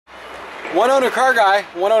One owner car guy,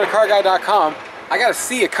 oneownercarguy.com. I got a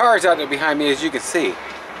sea of cars out there behind me, as you can see.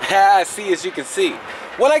 See, as you can see.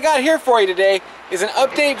 What I got here for you today is an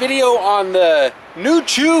update video on the new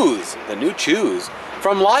chews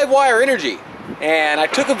from Livewire Energy. And I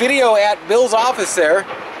took a video at Bill's office there,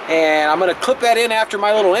 and I'm gonna clip that in after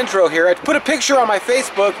my little intro here. I put a picture on my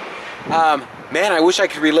Facebook. Man, I wish I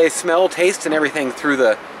could relay smell, taste, and everything through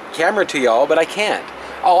the camera to y'all, but I can't.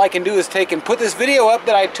 All I can do is take and put this video up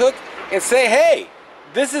that I took and say, hey,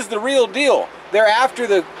 this is the real deal. They're after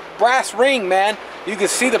the brass ring, man. You can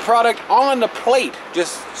see the product on the plate,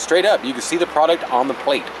 just straight up. You can see the product on the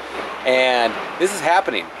plate. And this is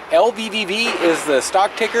happening. LVVV is the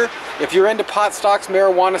stock ticker. If you're into pot stocks,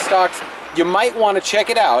 marijuana stocks, you might want to check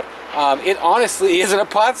it out. It honestly isn't a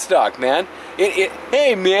pot stock, man.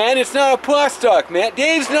 Hey, man, it's not a pot stock, man.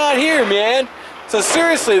 Dave's not here, man. So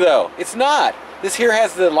seriously, though, it's not. This here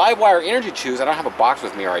has the Livewire Energy Chews. I don't have a box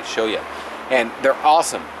with me, or I'd show you. And they're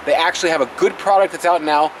awesome. They actually have a good product that's out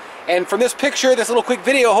now. And from this picture, this little quick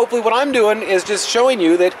video, hopefully what I'm doing is just showing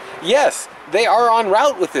you that, yes, they are en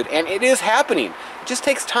route with it, and it is happening. It just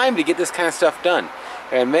takes time to get this kind of stuff done.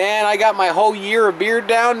 And man, I got my whole year of beard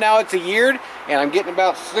down. Now it's a yeared, and I'm getting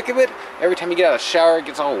about sick of it. Every time you get out of the shower, it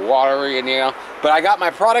gets all watery, and you know. But I got my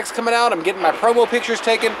products coming out. I'm getting my promo pictures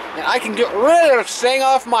taken, and I can get rid of staying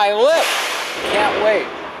off my lip. Can't wait.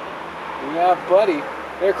 Yeah, buddy.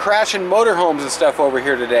 They're crashing motorhomes and stuff over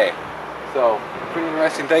here today. So, pretty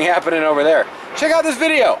interesting thing happening over there. Check out this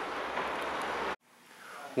video.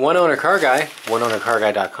 One owner car guy,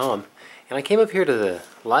 oneownercarguy.com, and I came up here to the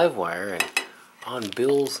Livewire, and on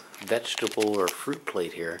Bill's vegetable or fruit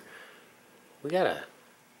plate here, we got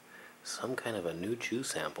some kind of a new chew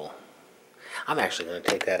sample. I'm actually going to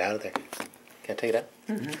take that out of there. Can I take it out?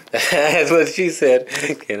 Mm-hmm. That's what she said.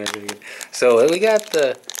 Can I take it? So we got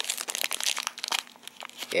the...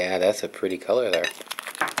 Yeah, that's a pretty color there.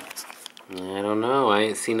 I don't know. I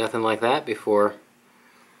ain't seen nothing like that before.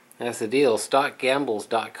 That's the deal.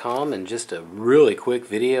 StockGambles.com, and just a really quick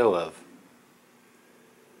video of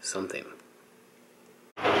something.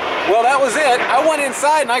 Well, that was it. I went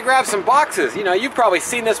inside and I grabbed some boxes. You know, you've probably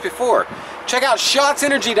seen this before. Check out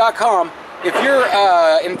ShotsEnergy.com. If you're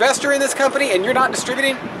an investor in this company and you're not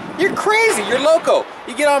distributing, you're crazy. You're loco.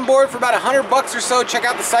 You get on board for about $100 or so. Check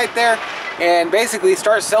out the site there and basically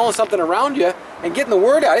start selling something around you and getting the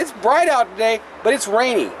word out. It's bright out today, but it's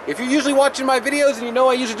rainy. If you're usually watching my videos, and you know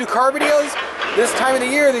I usually do car videos, this time of the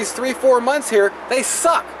year, these 3-4 months here, they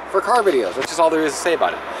suck for car videos. That's just all there is to say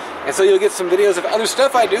about it. And so you'll get some videos of other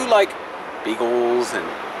stuff I do, like beagles and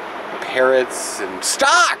parrots and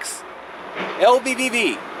stocks.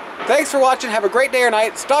 LVVV. Thanks for watching. Have a great day or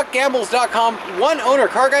night. StockGambles.com,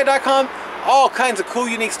 oneownercarguy.com, all kinds of cool,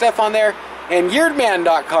 unique stuff on there. And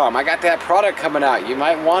YeardMan.com. I got that product coming out. You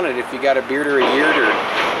might want it if you got a beard or a yeard, or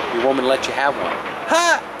your woman let you have one.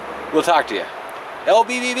 Ha! We'll talk to you.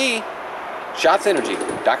 LVVV,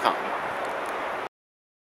 ShotsEnergy.com.